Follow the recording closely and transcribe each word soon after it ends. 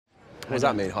What does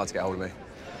that mean, hard to get hold of me?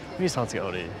 It's hard to get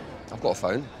hold of you. I've got a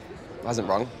phone. It hasn't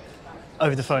rung.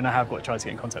 Over the phone, I have tried to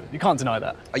get in contact with you. You can't deny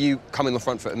that. Are you coming on the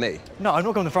front foot at me? No, I'm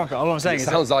not going on the front foot. All I'm saying is...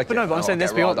 sounds like it. But no, but I'm saying,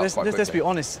 let's be honest.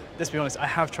 Let's be honest. I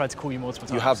have tried to call you multiple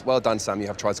times. You have, well done, Sam. You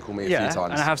have tried to call me a few times.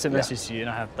 And I have sent messages to you,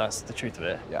 and that's the truth of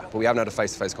it. Yeah, but we haven't had a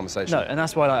face-to-face conversation. No, and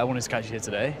that's why I wanted to catch you here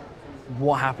today.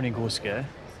 What happened in Corsica,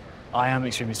 I am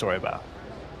extremely sorry about.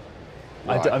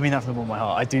 Right. I mean that from the bottom of my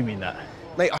heart. I do mean that.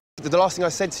 Mate, the last thing I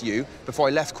said to you before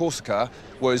I left Corsica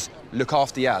was, look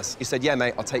after Yaz. You said, yeah,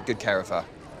 mate, I'll take good care of her.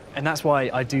 And that's why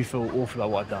I do feel awful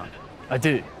about what I've done. I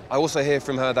do. I also hear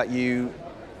from her that you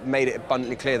made it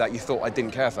abundantly clear that you thought I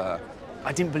didn't care for her.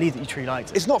 I didn't believe that you truly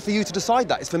liked her. It's not for you to decide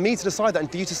that. It's for me to decide that and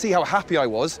for you to see how happy I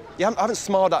was. I haven't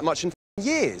smiled that much in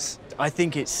years. I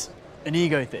think it's an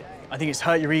ego thing. I think it's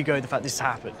hurt your ego, the fact this has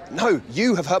happened. No,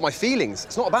 you have hurt my feelings.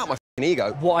 It's not about my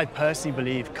ego. What I personally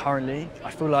believe currently,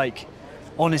 I feel like,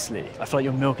 honestly, I feel like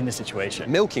you're milking the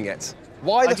situation. Milking it?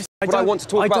 Why would I want to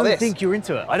talk about this? I don't think you're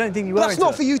into it. I don't think you were into it. That's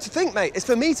not for you to think, mate. It's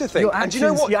for me to think. And do you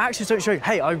know what? Your actions don't show,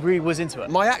 hey, I really was into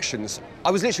it. My actions? I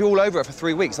was literally all over her for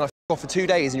 3 weeks and I f***ed off for 2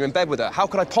 days and you're in bed with her. How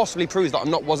could I possibly prove that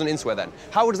I wasn't into her then?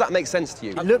 How does that make sense to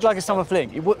you? It looked like a summer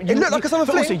fling. It looked like a summer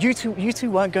fling? Also, you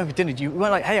two weren't going for dinner. You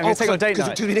weren't like, hey, I'm going to take you on a date night.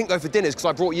 Because we didn't go for dinners because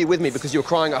I brought you with me because you were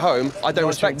crying at home. I don't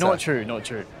respect her. Not true, not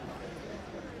true.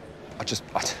 I just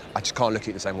can't look at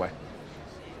you the same way.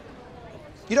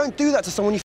 You don't do that to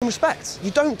someone you respect.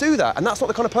 You don't do that, and that's not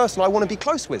the kind of person I want to be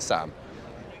close with, Sam.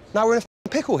 Now we're in a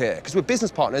pickle here, because we're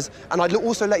business partners, and I'd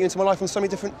also let you into my life on so many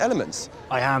different elements.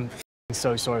 I am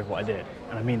so sorry for what I did,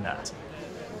 and I mean that.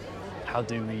 How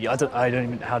do we,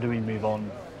 how do we move on?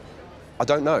 I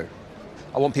don't know.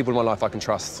 I want people in my life I can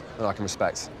trust and I can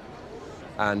respect.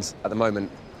 And at the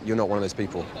moment, you're not one of those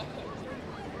people.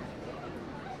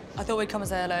 I thought we'd come and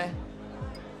say hello.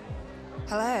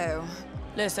 Hello.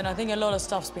 Listen, I think a lot of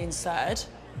stuff's been said,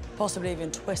 possibly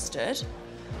even twisted,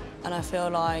 and I feel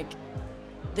like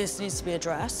this needs to be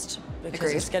addressed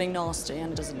because it's getting nasty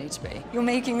and it doesn't need to be. You're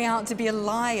making me out to be a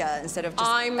liar instead of just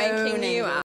I'm making you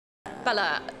out.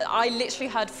 Bella, I literally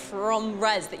heard from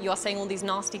Rez that you are saying all these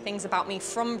nasty things about me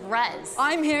from Rez.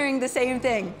 I'm hearing the same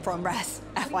thing from Rez,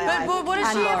 FYI. But what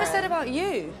has she ever said about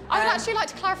you? I would actually like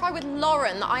to clarify with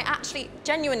Lauren that I actually,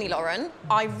 genuinely, Lauren,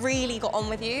 I really got on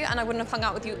with you and I wouldn't have hung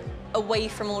out with you away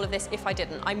from all of this if I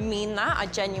didn't. I mean that, I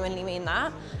genuinely mean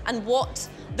that. And what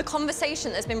the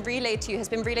conversation that's been relayed to you has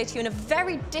been relayed to you in a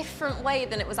very different way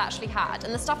than it was actually had.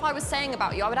 And the stuff I was saying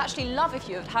about you, I would actually love if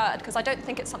you had heard, because I don't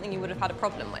think it's something you would have had a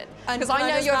problem with. Because I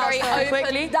know you're a very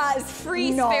open,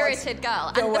 free-spirited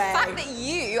girl. And the fact that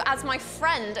you, as my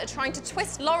friend, are trying to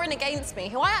twist Lauren against me,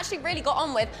 who I actually really got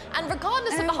on with, and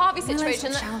regardless of the Harvey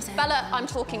situation, Bella, I'm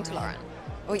talking to Lauren.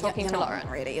 Oh, talking to Lauren.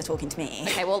 Not really, you're talking to me.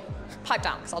 Okay, well, pipe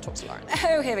down, because I'll talk to Lauren.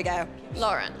 Oh, here we go.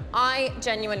 Lauren, I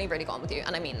genuinely really got on with you,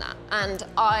 and I mean that. And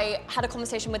I had a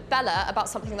conversation with Bella about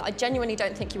something that I genuinely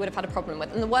don't think you would have had a problem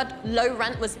with. And the word low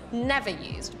rent was never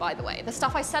used, by the way. The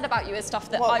stuff I said about you is stuff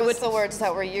that I would... What was the words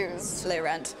that were used? Low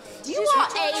rent. You are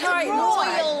a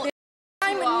royal...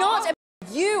 I'm not a...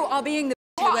 You are being the...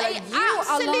 You are lying.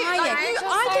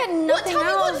 I get nothing Tell me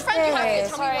out what of friend you have.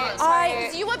 Tell me what.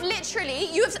 Sorry. You have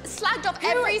literally, you have slagged off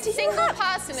every single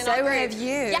person in our group. So have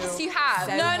you. Yes, you have.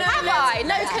 So have I?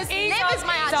 No, because Liv is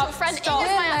my actual friend, Ing is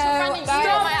my actual friend, and you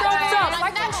are my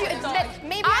actual friend. Stop.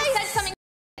 Maybe I said something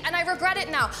and I regret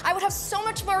it now. I would have so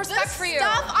much more respect for you. The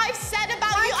stuff I've said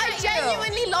about you, I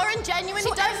genuinely, Lauren, genuinely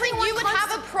don't think you would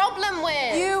have a problem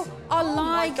with. You are lying. Oh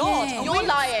my God, you're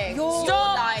lying. You're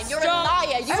lying. You're a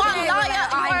liar. You are a liar.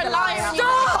 You are a liar.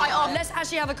 Stop! Let's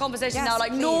actually have a conversation now,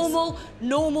 like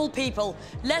normal people.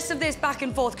 Less of this back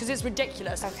and forth because it's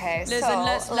ridiculous. Okay, listen,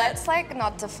 so let's like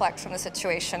not deflect from the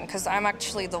situation because I'm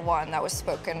actually the one that was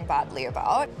spoken badly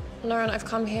about. Lauren, I've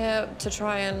come here to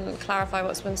try and clarify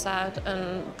what's been said,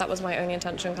 and that was my only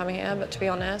intention coming here, but to be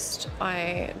honest,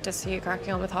 I did see you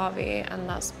cracking on with Harvey, and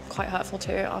that's quite hurtful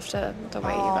too after the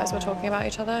way you guys were talking about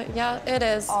each other. Yeah, it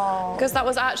is. Because that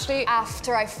was actually...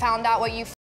 After I found out what you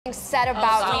said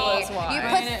about me. You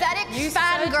pathetic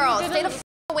fangirl. Stay the f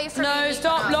away from me. No,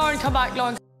 stop. Lauren, come back.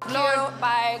 Lauren.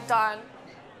 Bye, done.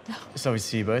 It's lovely to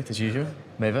see you both, as usual.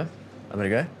 Maeva, I'm gonna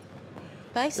go.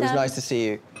 Bye, Sam. It was nice to see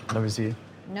you. Lovely to see you.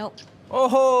 Nope.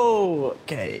 Oh,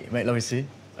 okay. Mate, lovely to see you.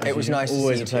 It was nice to see you.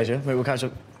 Always a pleasure. Mate, we'll catch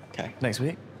up Okay. next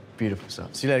week. Beautiful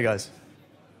stuff. See you later, guys.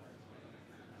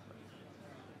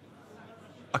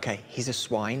 Okay, he's a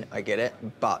swine, I get it,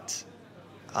 but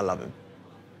I love him.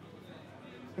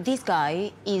 This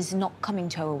guy is not coming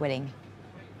to our wedding.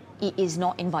 He is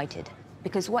not invited.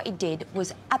 Because what he did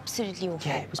was absolutely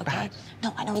awful. Yeah, it was bad.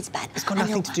 No, I know it's bad. It's got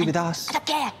nothing to do with us. I don't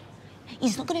care.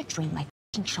 He's not gonna drink my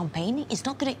champagne. He's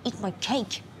not going to eat my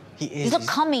cake. He is. He's not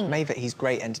coming. Maeva, he's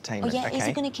great entertainment. Oh yeah, okay? is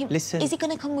he going to come? Listen. Is he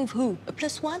going to come with who? A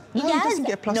 +1? No, he doesn't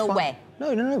get a +1. No way.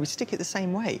 No, we stick it the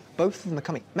same way. Both of them are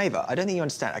coming. Maeva, I don't think you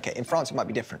understand. Okay, in France it might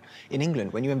be different. In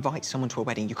England, when you invite someone to a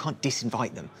wedding, you can't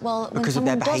disinvite them Well, because when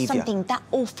of their someone does behaviour. something that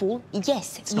awful,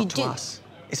 yes, It's you not do. to us.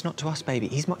 It's not to us, baby.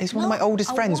 He's one of my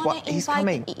oldest friends. What? He's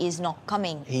coming. He is not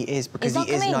coming. He is because He's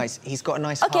he not is coming. nice. He's got a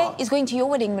nice Okay, heart. he's going to your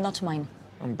wedding, but not to mine.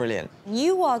 I'm brilliant.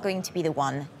 You are going to be the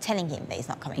one telling him that he's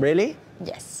not coming. Really?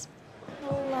 Yes.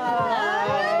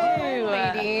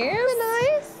 Ladies.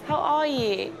 Nice. How are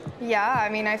you? Yeah, I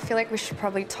mean, I feel like we should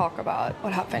probably talk about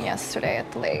what happened yesterday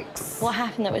at the lakes. What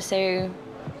happened that was so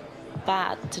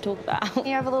bad to talk about?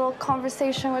 You have a little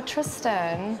conversation with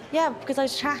Tristan. Yeah, because I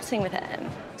was chatting with him.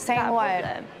 Saying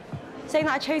what? Saying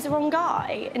that I chose the wrong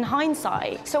guy, in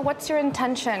hindsight. So what's your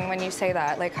intention when you say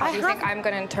that? Like, how do you think I'm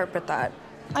going to interpret that?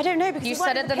 I don't know, because you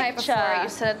said it the night before, you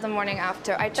said it the morning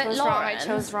after. I chose wrong, I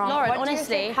chose wrong. Lauren, what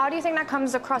honestly. how do you think that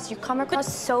comes across? You come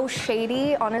across so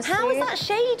shady, honestly. How is that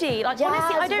shady? Like,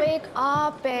 honestly, I don't... wake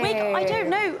up, babe. I don't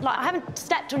know. Like, I haven't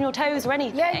stepped on your toes or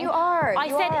anything. Yeah, you are. I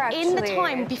said in the actually.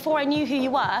 time, before I knew who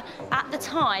you were, at the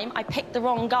time, I picked the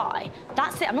wrong guy.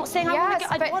 That's it. I'm not saying I want to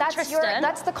get... I want Tristan.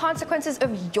 That's the consequences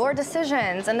of your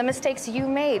decisions and the mistakes you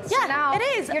made. So yeah, now it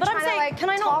is. You're But trying I'm saying, to, like, can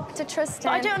I not talk to Tristan?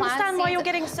 But I don't understand why you're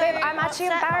getting so Babe, I'm actually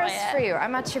upset by embarrassed it. for you.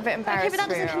 I'm actually a bit embarrassed Okay, but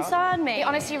that for doesn't you. concern me. He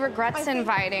honestly regrets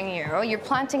inviting you. You're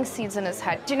planting seeds in his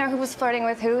head. Do you know who was flirting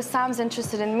with who? Sam's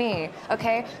interested in me,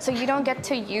 okay? So you don't get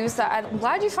to use that. I'm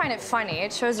glad you find it funny.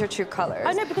 It shows your true colors.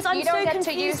 I know, because I'm so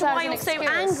confused why you're so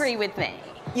angry with me.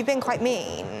 You've been quite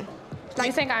mean. Like,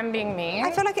 you think I'm being mean?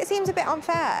 I feel like it seems a bit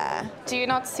unfair. Do you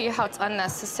not see how it's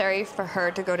unnecessary for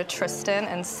her to go to Tristan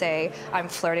and say, I'm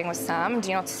flirting with Sam? Do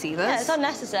you not see this? Yeah, it's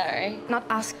unnecessary. Not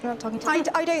talking to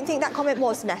I don't think that comment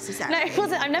was necessary. No, it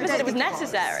wasn't. I've never said it was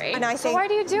necessary. And I So think... why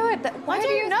do you do it? Why I do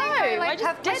you don't know. think I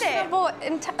just did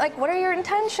it. Like, what are your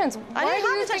intentions? I didn't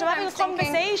have intentions. I'm having a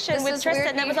conversation with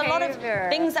Tristan. There was a lot of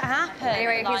things that happened.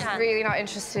 Anyway, he's really not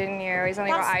interested in you. He's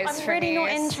only got eyes for me. I'm really not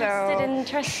interested in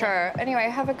Tristan. Sure. Anyway,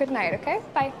 have a good night, okay?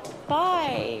 Bye.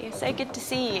 Bye. So good to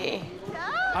see you.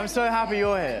 I'm so happy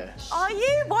you're here. Are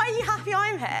you? Why are you happy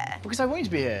I'm here? Because I want you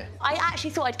to be here. I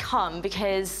actually thought I'd come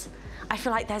because I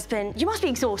feel like there's been... You must be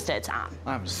exhausted, Sam.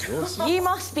 I'm exhausted. You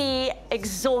must be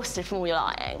exhausted from all your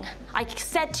lying. I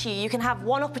said to you, you can have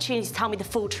one opportunity to tell me the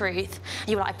full truth. And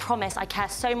you were like, I promise, I care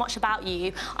so much about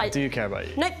you. I do care about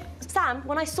you. Nope. Sam,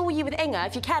 when I saw you with Inga,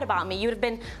 if you cared about me, you would have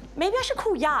been... Maybe I should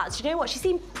call Yaz. Do you know what? She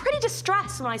seemed pretty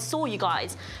distressed when I saw you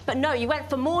guys. But no, you went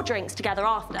for more drinks together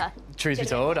after. Truth be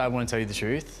told, I want to tell you the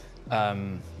truth. Me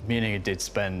and Inga did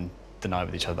spend the night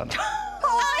with each other that night.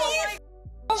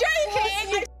 Are you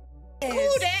joking? I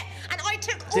called it and I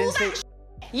took all that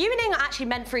You and Inga actually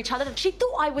meant for each other. She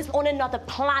thought I was on another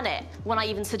planet when I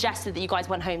even suggested that you guys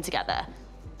went home together.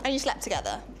 And you slept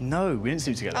together? No, we didn't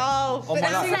sleep together. Oh, my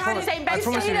life, you had the same bed. I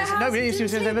promise you, no, we didn't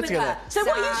sleep in the same bed together. So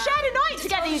what, you shared a night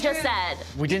together, you just said?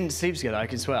 We didn't sleep together, I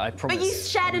can swear, I promise. But you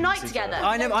shared a night together.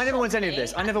 I never want any of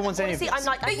this. I never want any of this. I'm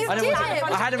like, But you I did.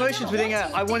 had emotions with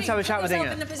Inga. I wanted to have a chat with Inga.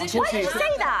 Why did you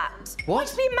say that? What? Why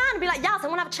just be a man and be like, Yaz, I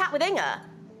want to have a chat with Inga?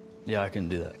 Yeah, I couldn't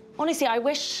do that. Honestly, I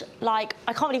wish, like,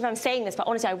 I can't believe I'm saying this, but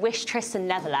honestly, I wish Tristan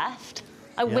never left.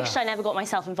 I wish I never got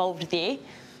myself involved with you.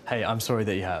 Hey, I'm sorry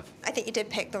that you have. I think you did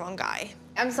pick the wrong guy.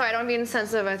 I'm sorry, I don't mean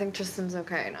insensitive. I think Tristan's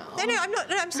okay now. No, I'm not.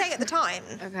 No, I'm saying at the time.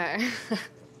 Okay.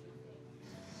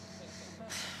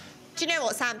 Do you know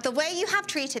what, Sam? The way you have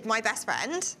treated my best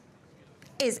friend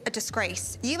is a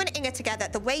disgrace. You and Inga together,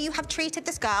 the way you have treated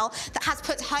this girl that has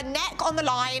put her neck on the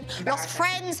line, lost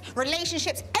friends,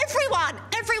 relationships,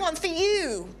 everyone for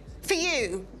you. For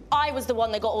you. I was the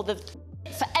one that got all the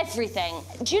for everything.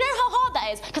 Do you know how hard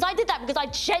that is? Because I did that because I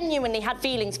genuinely had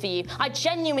feelings for you. I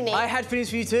had feelings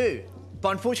for you too. But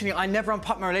unfortunately, I never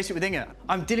unpacked my relationship with Inga.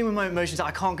 I'm dealing with my emotions that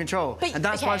I can't control. And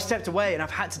that's why I've stepped away and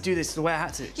I've had to do this the way I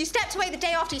had to. You stepped away the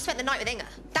day after you spent the night with Inga.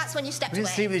 That's when you stepped away. We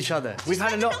didn't sleep with each other. We've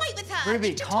had a lot. Night with her.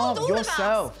 Ruby, calm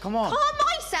yourself. Come on. Calm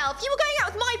myself. You were going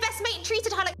out with my best mate and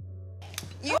treated her like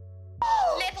you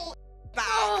little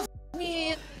bag.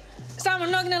 Sam,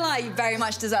 I'm not gonna lie, you very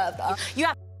much deserve that. You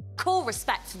have cool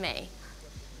respect for me.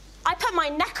 I put my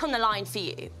neck on the line for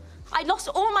you. I lost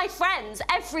all my friends,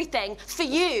 everything, for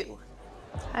you.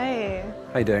 Hi.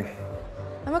 How you doing?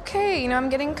 I'm okay. You know, I'm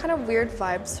getting kind of weird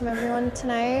vibes from everyone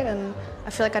tonight, and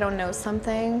I feel like I don't know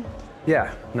something.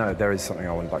 Yeah, no, there is something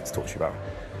I would like to talk to you about.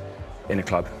 In a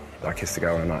club, I kissed a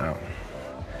girl on a night out.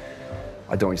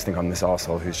 I don't want you to think I'm this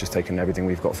arsehole who's just taken everything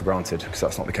we've got for granted, because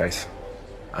that's not the case.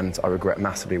 And I regret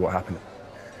massively what happened.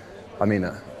 I mean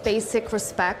that. Basic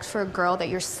respect for a girl that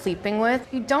you're sleeping with.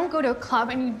 You don't go to a club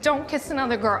and you don't kiss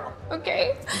another girl,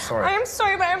 okay? I'm sorry. I am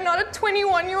sorry, but I'm not a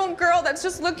 21-year-old girl that's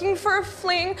just looking for a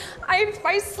fling.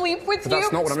 I sleep with But you.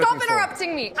 that's not what I'm Stop looking for.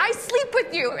 interrupting me. I sleep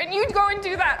with you, and you'd go and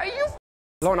do that. Are you?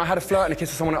 Lauren, I had a flirt and a kiss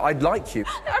with someone I'd like you.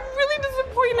 I'm really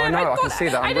disappointed. I know, I can see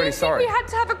that. I'm really sorry. I didn't think we had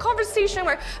to have a conversation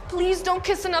where, please don't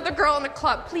kiss another girl in the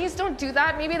club. Please don't do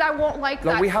that. Maybe that won't like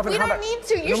No, that. we haven't had don't that. need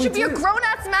to. You No, we should be a do.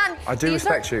 grown-ass man. I do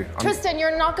respect you. Tristan,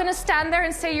 you're not going to stand there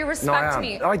and say you respect No, I am.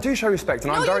 me. I do show respect,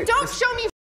 and No, I'm very... you don't show me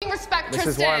f***ing respect, This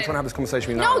Tristan. is why I'm trying to have this conversation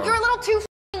with you now. No, you're a little too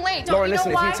f***ing late. Don't Lauren, you know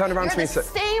listen, if you why? turn around to me You're and the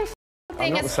say- same f***ing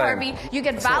thing not as the same. Harvey. You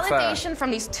get It's not fair. validation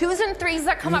from these 2s and 3s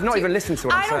that come You've up not to you. even listened to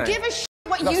what I'm I don't saying. give a shit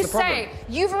what That's you the problem. say.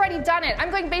 You've already done it. I'm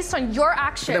going based on your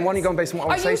actions. But then why don't you go and based on what I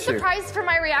want to Are you say to you? surprised for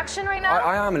my reaction right now?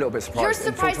 I am a little bit surprised. You're in full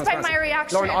surprised by my transparency.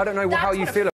 reaction. Lauren, I don't know how That's you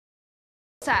what feel.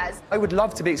 says. I would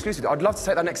love to be exclusive. I'd love to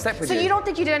take that next step with So you. you don't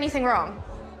think you did anything wrong?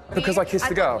 Because I kissed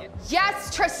the girl.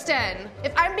 Yes, Tristan.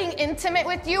 If I'm being intimate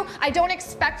with you, I don't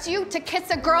expect you to kiss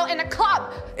a girl in a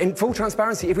club. In full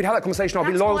transparency, if we'd had that conversation, I'll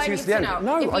be That's loyal all I to you need to the end. know.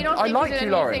 No, if you don't I think like you did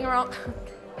you, Lauren. anything wrong,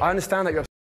 I understand that you're...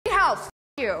 hell, f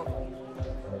you.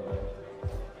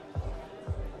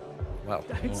 Well.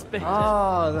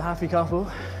 Ah, the happy couple.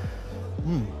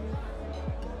 I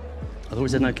thought we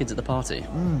said no kids at the party.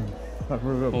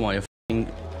 Oh my, you're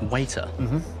a waiter.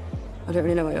 I don't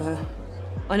really know why you're here.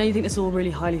 I know you think this is all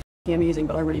really highly amusing,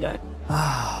 but I really don't.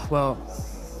 Well,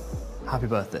 happy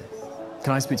birthday.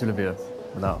 Can I speak to Olivia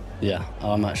without? Yeah,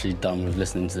 I'm actually done with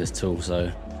listening to this tool,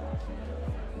 so...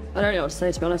 I don't know what to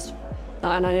say, to be honest.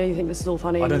 And I know you think this is all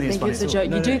funny. I don't and you think it's it's funny a at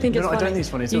joke. all. You do think it's funny. I don't think it's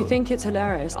funny at all. You think it's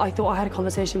hilarious. I thought I had a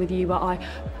conversation with you where I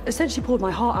essentially poured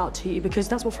my heart out to you because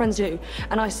that's what friends do.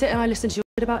 And I sit and I listen to your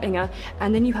shit about Inga,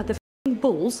 and then you had the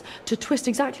balls to twist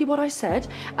exactly what I said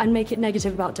and make it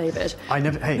negative about David. I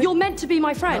never... Hey. You're meant to be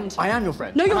my friend. No, I am your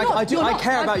friend. No, you're And not. I do. You're I not.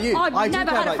 care about you. I've I do never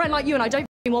care had a about friend you. like you, and I don't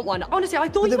want one. Honestly, I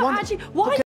thought But you the were one- actually... Why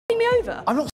are you f***ing me over?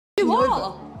 I'm not You f***ing you are.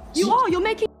 over. You are. You're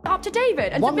making it up to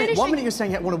David. And One diminishing... minute you're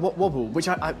saying you want to wobble, which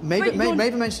I maybe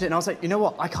mentioned it, and I was like, you know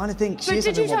what? I kind of think she is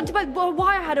But did you having a talk about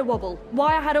why I had a wobble?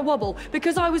 Why I had a wobble?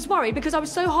 Because I was worried, because I was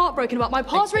so heartbroken about my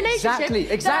past relationship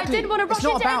that I didn't want to rush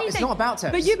into anything. It's not about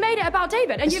Tess. But you made it about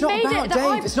David, and It's you not made about it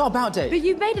that Dave. It's not about Dave. But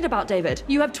you made it about David.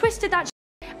 You have twisted that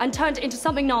and turned it into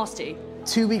something nasty.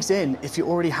 2 weeks in, if you're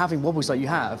already having wobbles like you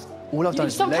have, all I've done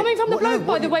is... Stop coming from the What- no, bloke,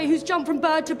 by the way, who's jumped from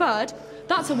bird to bird.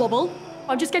 That's a wobble.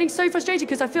 I'm just getting so frustrated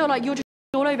because I feel like you're just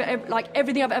all over like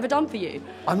everything I've ever done for you.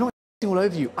 I'm not all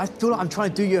over you. I feel like I'm trying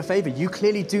to do you a favour. You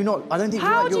clearly do not. I don't think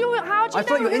How you're do you I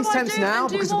feel like you're intense now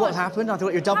because of what happened. I feel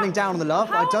like you're doubling down on the love.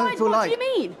 I don't feel like... What do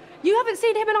you mean? You haven't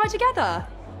seen him and I together.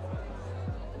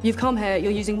 You've come here,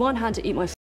 you're using one hand to eat my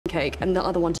cake and the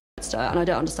other one to stir, and I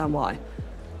don't understand why.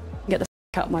 Get the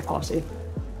out of my party.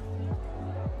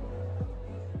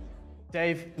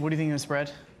 Dave, what do you think of the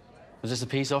spread? Was this a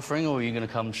peace offering, or are you going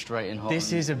to come straight in hot?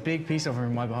 This is a big peace offering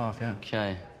on my behalf, yeah.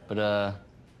 Okay, but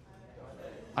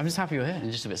I'm just happy you're here.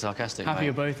 You're just a bit sarcastic, Happy mate.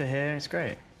 you both are here. It's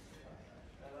great.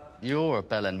 You're a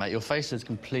bellend, mate. Your face is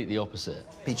completely opposite.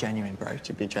 Be genuine, bro.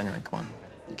 To be genuine, come on.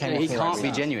 He can't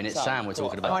be genuine. It's Sam we're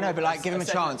talking about. Oh, I know, but like, give him a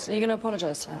chance. Are you going to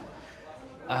apologise to her?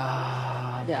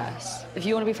 Yes. If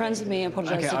you want to be friends with me,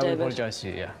 apologise Okay, to I David. will apologise to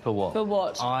you, yeah. For what? For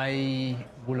what? I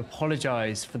will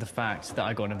apologise for the fact that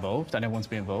I got involved. I don't want to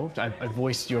be involved. I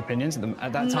voiced your opinions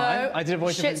at that time. I did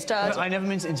voice your opinions. Shit-stirred. I never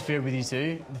meant to interfere with you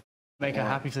two. Make her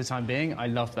happy for the time being. I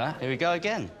loved that. Here we go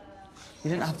again. You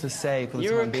didn't have to say for the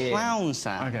You're time a being. clown,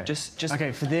 Sam. Okay. Just.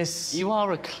 Okay, for this... You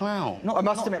are a clown. I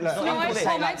must admit, look. Snide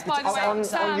comments, by the way.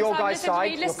 on your guys'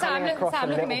 side, you're coming across Sam, a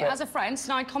look at little me. bit. As a friend,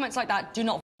 snide comments like that do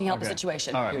not help the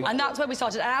situation. All right. And that's where we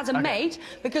started. And as a mate,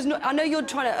 because I know you're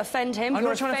trying to offend him, I'm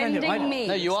you're not trying to offend him. offending me.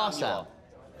 No, you are, Sam.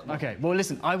 Okay, well,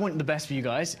 listen, I want the best for you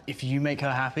guys. If you make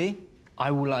her happy, I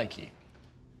will like you.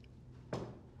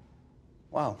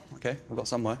 Wow, OK, we've got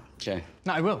somewhere. Okay.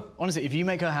 No, I will. Honestly, if you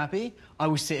make her happy, I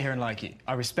will sit here and like you.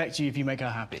 I respect you if you make her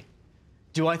happy.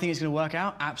 Do I think it's going to work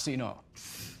out? Absolutely not.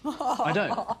 I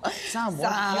don't. Sam,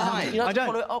 what? I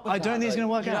don't think it's going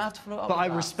to work out. But I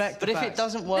respect the But if facts. it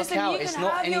doesn't work Listen, out, you it's can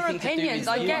not have your anything to do opinions.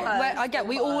 with you. I get.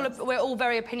 We're all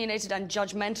very opinionated and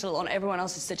judgmental on everyone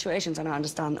else's situations, and I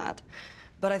understand that.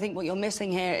 But I think what you're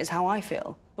missing here is how I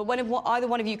feel. But when either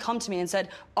one of you come to me and said,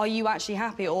 "Are you actually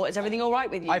happy, or is everything all right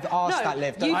with you?" I've asked that,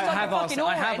 Liv. You I have asked that.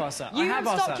 I have asked that. You have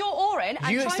stopped your aura in and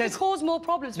You trying said- to cause more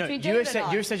problems No, between you David have and I.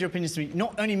 said, you have said your opinions to me.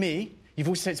 Not only me, you've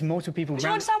also said to multiple people. Do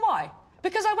you understand why?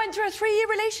 Because I went through a 3-year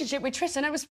relationship with Tristan and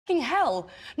it was fucking hell.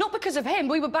 Not because of him,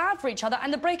 we were bad for each other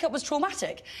and the breakup was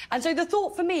traumatic. And so the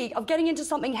thought for me of getting into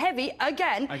something heavy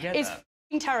again is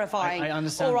fucking terrifying. I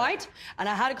understand All that. right? And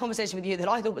I had a conversation with you that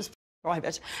I thought was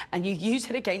private, and you used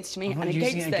it against me I'm and not using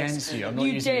against it this. against you. I'm not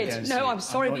you using did. it against no, you. I'm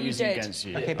sorry, I'm but not you using did. it against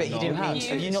you. Okay, but you didn't mean.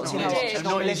 Have you not seen how did. it's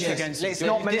not malicious? It's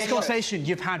not This conversation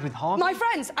you've had with Harvey. My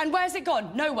friends, and where's it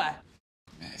gone? Nowhere.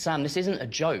 Sam, this isn't a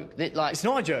joke. Like, it's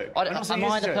not a joke. Am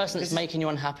I the person that's making you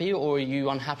unhappy, or are you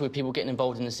unhappy with people getting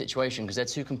involved in the situation? Because they're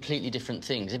two completely different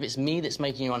things. If it's me that's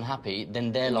making you unhappy,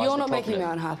 then there lies the problem. You're not making me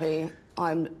unhappy.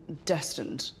 I'm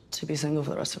destined to be single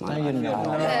for the rest of my life. you're not.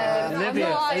 I'm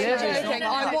joking.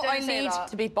 I need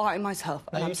to be by myself,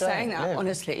 and I'm saying that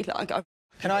honestly. Like,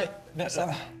 Can I? No,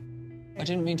 I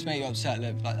didn't mean to make you upset,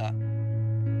 Liv, like that.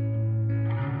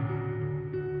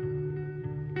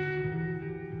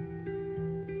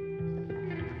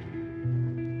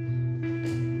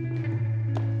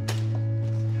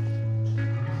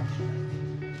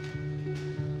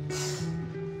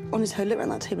 honestly, I look around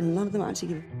that table and none of them actually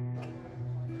give.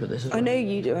 But this is. I know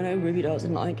you do. I know Ruby does,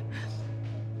 and like,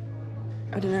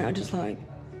 I don't know. I just like,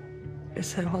 it's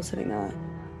so hard sitting there.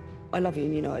 I love you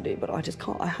and you know I do, but I just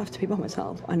can't. I have to be by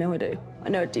myself. I know I do. I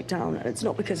know it deep down, and it's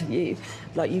not because of you.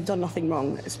 Like, you've done nothing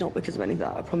wrong. It's not because of any of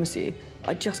that, I promise you.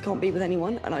 I just can't be with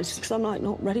anyone, and I just, because I'm like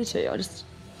not ready to. I just.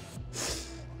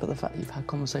 But the fact that you've had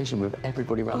conversation with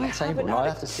everybody around that table, and I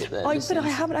have to sit there. But I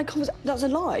haven't had conversation. That's a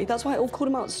lie. That's why I all called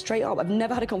him out straight up. I've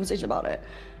never had a conversation about it.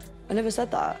 I never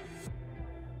said that.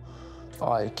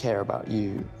 I care about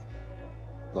you,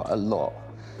 like, a lot,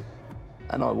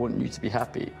 and I want you to be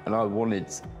happy, and I wanted.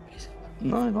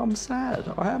 No, I'm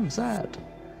sad. I am sad.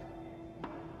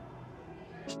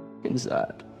 I'm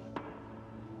sad.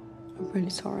 I'm really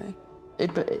sorry.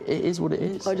 But it is what it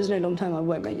is. I just know long time I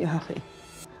won't make you happy.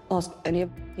 Ask any of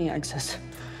the exes.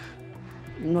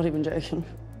 I'm not even joking.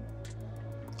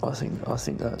 I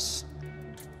think that's.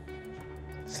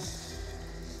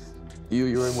 You're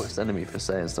your own worst enemy for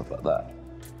saying stuff like that.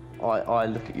 I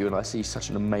look at you and I see such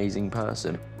an amazing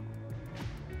person.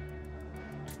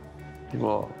 You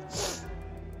are.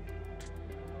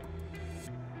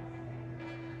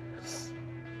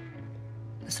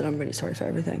 Listen, I'm really sorry for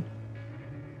everything.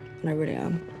 And I really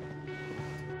am.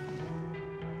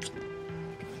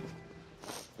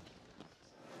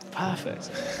 Perfect.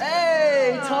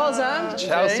 Hey, Tarzan.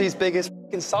 Chelsea's biggest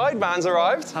sideman's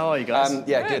arrived. How are you guys?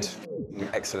 Yeah, good.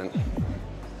 Excellent.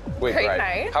 We're Great great.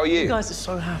 night. How are you? You guys are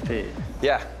so happy.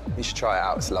 Yeah, you should try it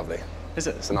out. It's lovely. Is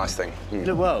it? It's a nice thing. You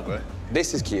look well, bro.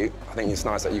 This is cute. I think it's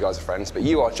nice that you guys are friends, but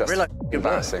you are just Really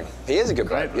embarrassing. He is a good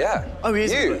bloke, yeah. Oh, he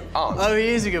is. You aren't. Oh, he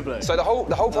is a good bloke. So the whole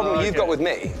problem you've got with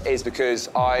me is because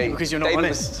Because you're not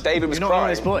honest. David was You're crying. not an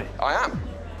honest boy. I am.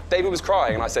 David was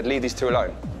crying, and I said, leave these two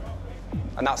alone.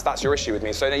 And that's your issue with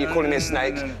me. So now you're calling me a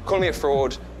snake, calling me a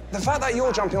fraud. The fact that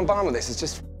you're jumping on board with this is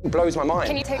just blows my mind.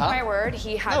 Can you take my word?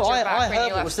 He had No, your I back when heard you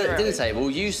what left was the said at the room. dinner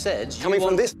table. You said Coming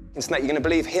from this snake, you're going to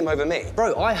believe him over me.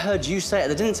 Bro, I heard you say at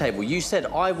the dinner table, you said,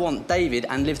 I want David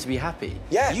and Liv to be happy.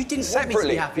 Yeah, You didn't separately. want me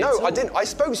to be happy No, at all. I didn't. I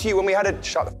spoke to you when we had a...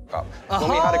 Shut the f*** up.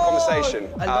 When we had a conversation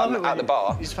at the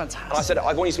bar. He's fantastic. And I said,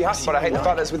 I want you to be happy, but I hate the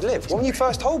fact that it's with Liv. When you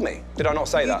first told me, did I not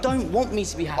say that? You don't want me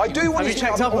to be happy. I do want you to be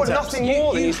happy. I want nothing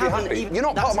more than you to be haven't happy. even- You're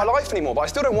not part of my life anymore, but I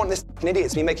still don't want this f***ing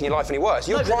idiot to be making your life any worse.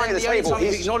 You're No, but crying then at the the only table. time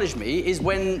you acknowledged me is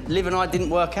when Liv and I didn't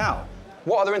work out.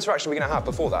 What other interaction are we going to have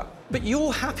before that? But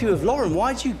you're happy with Lauren.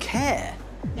 Why do you care?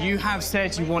 You have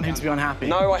said you want him to be unhappy.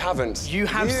 No, I haven't. You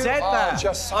have said that.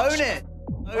 Just Own it.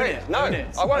 Own it. No, Own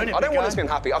it. I won't. Own it, I don't big want guy. him to be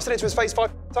unhappy. I've said it to his face 5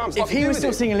 times. If he was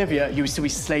still seeing Olivia, you would still be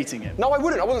slating him. No, I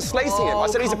wouldn't. I wasn't slating him. I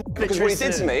said he's a because of what he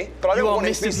did to me, but I don't want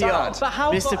him to be sad. But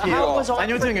how Mr. how was I? And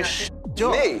you're doing a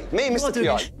job. Me, Mr.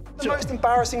 PI. The most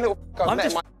embarrassing little I've I'm met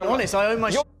just in my honest. I own my.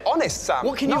 You're honest, Sam.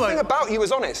 What can you Nothing own? about you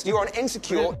is honest. You are an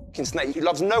insecure snake who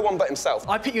loves no one but himself.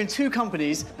 I put you in 2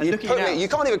 companies and You look at you now. you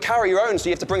can't even carry your own, so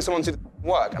you have to bring someone to the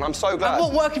work, and I'm so glad. And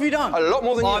what work have you done? A lot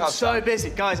more than you have, I'm so Sam. busy.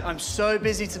 Guys, I'm so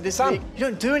busy to this Sam. week. You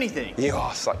don't do anything. You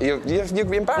are you're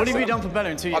embarrassing. What have you done for Bella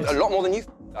in 2 years? A lot more than you've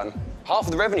done. Half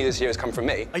of the revenue this year has come from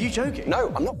me. Are you joking?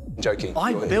 No, I'm not joking. I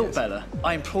You're built idiots. Bella.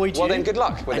 I employed you. Well, then good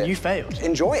luck with it. And you failed.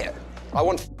 Enjoy it. I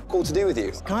want all to do with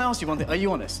you. Can I ask you one thing? Are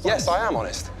you honest? Yes, I am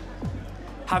honest.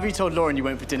 Have you told Lauren you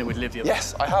went for dinner with Liv the other night?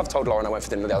 Yes, I have told Lauren I went for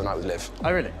dinner the other night with Liv.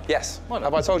 Oh, really? Yes. What?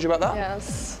 Have I told you about that?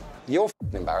 Yes. You're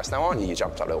embarrassed now, aren't you, you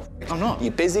jumped up little? I'm not.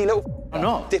 You busy little. I'm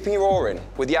not. Dipping your oar in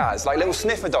with Yaz, like little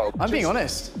sniffer dog. I'm being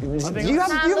honest. You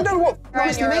haven't done what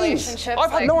honesty means. I've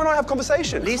had Lauren and I have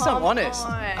conversations. At least I'm honest.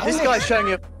 This guy's showing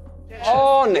you.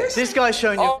 Honest. This guy's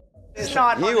showing you. It's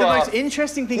not. The most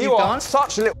interesting thing you you've are done.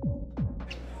 such a little.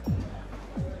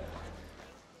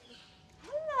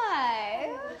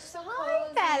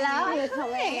 Hello. Hi,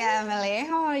 Bella. Hi, Emily.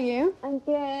 How are you? I'm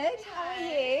good. How are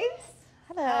you?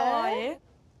 Hello. How are you?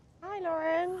 Hi,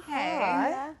 Lauren. Hey.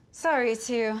 Hi. Sorry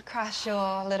to crash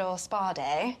your little spa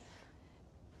day.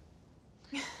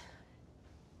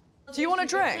 Do you want a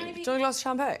drink? Do you want a glass of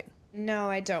champagne? No,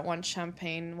 I don't want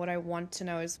champagne. What I want to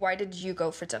know is why did you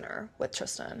go for dinner with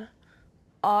Tristan?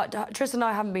 Tristan and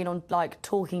I haven't been on, like,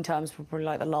 talking terms for probably,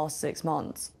 like, the last 6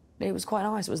 months. It was quite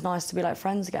nice. It was nice to be, like,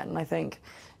 friends again, and I think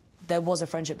there was a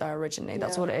friendship there originally.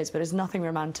 That's what it is, but it's nothing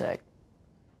romantic.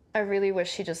 I really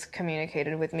wish he just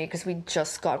communicated with me because we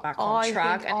just got back on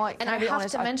track. And I have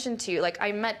to mention to you, like,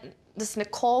 I met this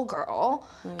Nicole girl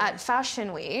at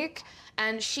Fashion Week,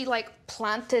 and she, like,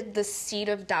 planted the seed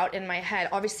of doubt in my head.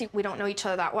 Obviously, we don't know each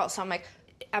other that well, so I'm like,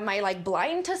 am I, like,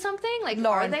 blind to something? Like,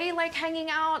 Lauren, are they, like, hanging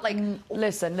out? Like,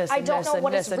 listen. I don't know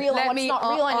what is real and what's not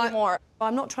real anymore.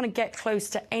 I'm not trying to get close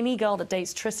to any girl that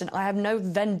dates Tristan. I have no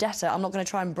vendetta. I'm not going to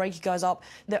try and break you guys up.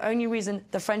 The only reason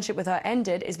the friendship with her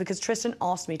ended is because Tristan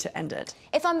asked me to end it.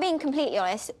 If I'm being completely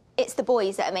honest, it's the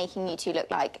boys that are making you two look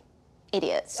like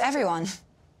idiots. Everyone.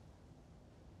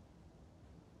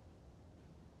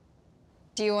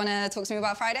 Do you want to talk to me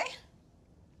about Friday?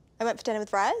 I went for dinner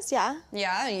with Rez, yeah.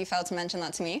 Yeah, you failed to mention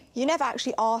that to me. You never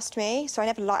actually asked me, so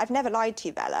I've never lied to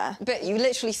you, Bella. But you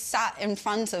literally sat in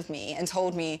front of me and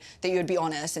told me that you would be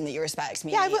honest and that you respect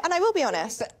me. Yeah, and I will be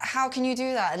honest. But how can you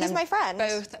do that? And He's my friend.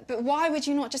 But why would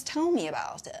you not just tell me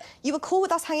about it? You were cool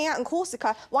with us hanging out in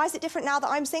Corsica. Why is it different now that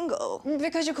I'm single?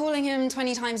 Because you're calling him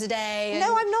 20 times a day.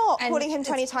 No, I'm not calling him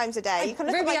 20 times a day. You can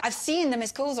look Ruby, at I've seen the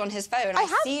missed calls on his phone. I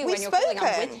see when you're calling him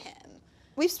with him.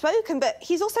 We've spoken, but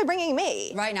he's also ringing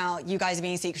me. Right now, you guys are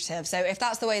being secretive, so if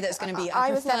that's the way that's going to be, I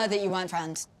prefer that you weren't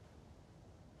friends.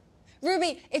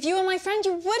 Ruby, if you were my friend,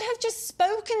 you would have just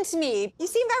spoken to me. You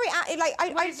seem very, like, I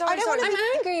don't want to... I'm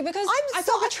angry because I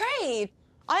felt betrayed.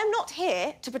 I am not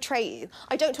here to betray you.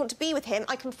 I don't want to be with him.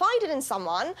 I confided in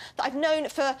someone that I've known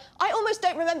for... I almost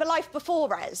don't remember life before,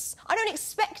 Rez. I don't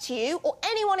expect you or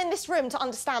anyone in this room to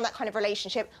understand that kind of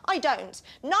relationship. I don't.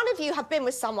 None of you have been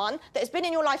with someone that has been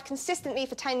in your life consistently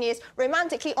for 10 years,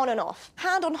 romantically on and off.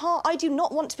 Hand on heart, I do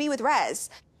not want to be with Rez.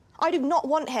 I do not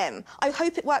want him. I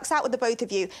hope it works out with the both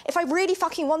of you. If I really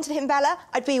fucking wanted him, Bella,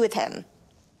 I'd be with him.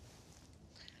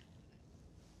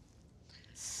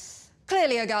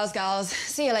 Clearly a girls.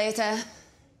 See you later.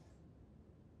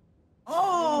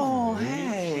 Oh,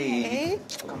 hey.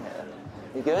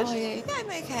 You good? Oh, yeah, I'm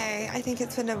okay. I think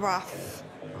it's been a rough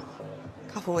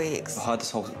couple weeks. I heard this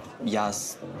whole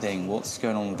Yaz thing. What's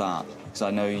going on with that? Because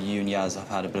I know you and Yaz have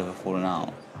had a bit of a falling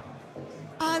out.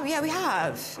 Yeah, we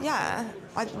have. Yeah.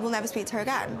 I will never speak to her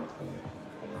again.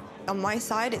 On my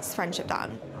side, it's friendship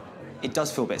done. It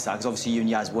does feel a bit sad, because obviously you and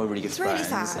Yaz were really good friends.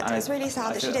 It's really sad. It's really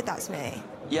sad that she did that to me.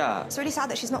 Yeah. It's really sad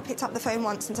that she's not picked up the phone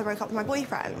once since I broke up with my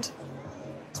boyfriend.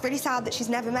 It's really sad that she's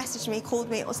never messaged me, called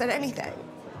me, or said anything.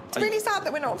 It's really sad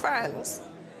that we're not friends.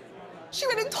 She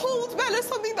went and told Bella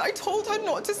something that I told her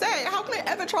not to say. How can I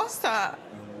ever trust her?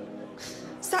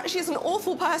 She's an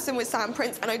awful person with Sam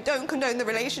Prince, and I don't condone the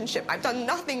relationship. I've done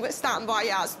nothing but stand by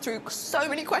Yaz through so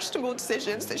many questionable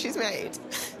decisions that she's made.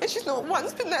 And she's not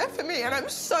once been there for me, and I'm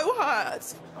so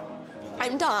hurt.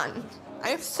 I'm done. I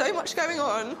have so much going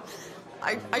on.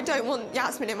 I don't want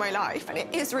Yasmin in my life, and it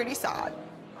is really sad.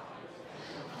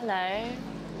 Hello.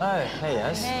 Oh, hey,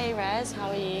 Yaz. Hey, Rez, how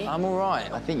are you? I'm all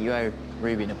right. I think you owe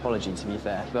Ruby an apology, to be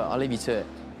fair, but I'll leave you to it.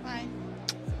 Bye.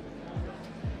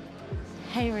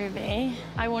 Hey, Ruby.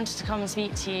 I wanted to come and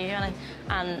speak to you,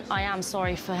 and I am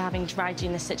sorry for having dragged you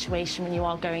in this situation when you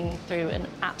are going through an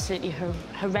absolutely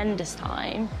horrendous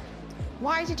time.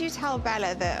 Why did you tell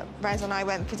Bella that Rez and I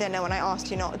went for dinner when I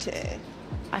asked you not to?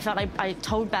 I felt I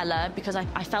told Bella because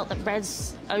I felt that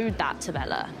Rez owed that to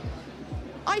Bella.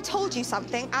 I told you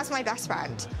something as my best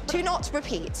friend to not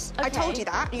repeat. Okay. I told you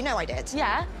that. You know I did.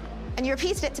 Yeah. And you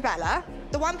repeated it to Bella,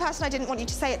 the one person I didn't want you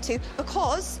to say it to,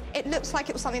 because it looks like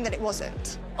it was something that it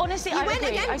wasn't. Honestly, I went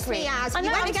against me, Az. You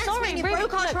went against me and you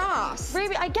broke our trust.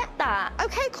 Ruby, I get that.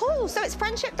 Okay, cool. So it's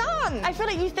friendship done. I feel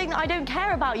like you think that I don't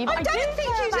care about you, but I don't think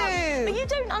you do. But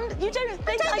you don't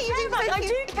think I care about you. I do care about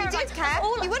you. If you did care,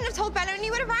 you wouldn't have told Bella and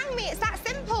you would have rang me. It's that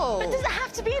simple. But does it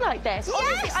have to be like this? Yes.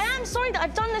 Honestly, I am sorry that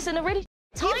I've done this in a really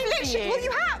time for you. Well,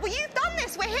 you have. Well, you've done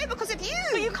this. We're here because of you.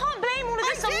 But you can't blame all of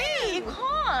this on me. You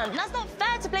can't. That's not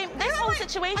fair to blame this whole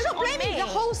situation on me. I'm not blaming the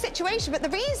whole situation, but the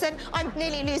reason I'm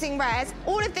nearly losing Rez,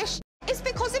 all of this is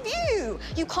because of you.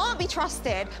 You can't be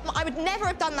trusted. I would never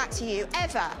have done that to you,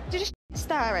 ever. You're just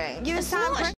stirring. You and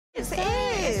Sam Prince. It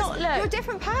is. It's not, look. You're a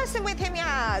different person with him,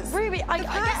 Yaz. Ruby, I get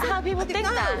how people think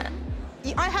that.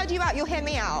 I heard you out, you'll hear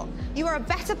me out. You are a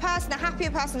better person, a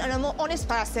happier person, and a more honest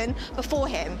person before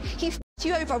him. He f***ed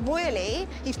you over royally,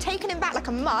 you've taken him back like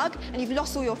a mug, and you've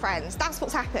lost all your friends. That's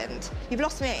what's happened. You've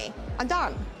lost me. I'm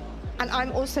done. And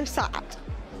I'm also sad.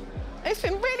 It's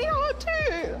been really hard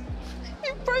too.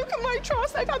 You've broken my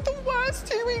trust. I've had the worst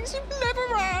 2 weeks. You've never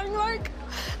rang. Like,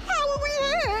 how are we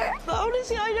here? But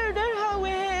honestly, I don't know how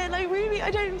we're here. Like, really,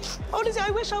 I don't... Honestly, I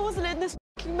wish I wasn't in this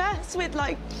fucking mess with,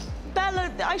 like,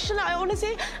 Bella. I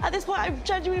honestly, at this point, I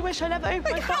genuinely wish I never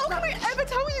opened my How can I ever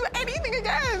tell you anything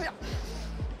again?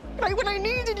 Like, when I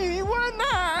needed you, you weren't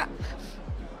there.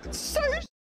 So...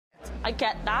 I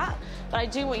get that, but I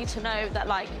do want you to know that,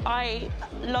 like, I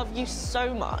love you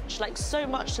so much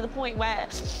to the point where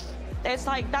it's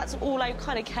like that's all I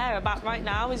kind of care about right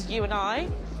now is you and I.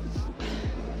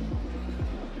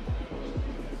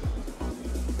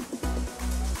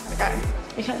 Okay.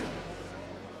 Okay.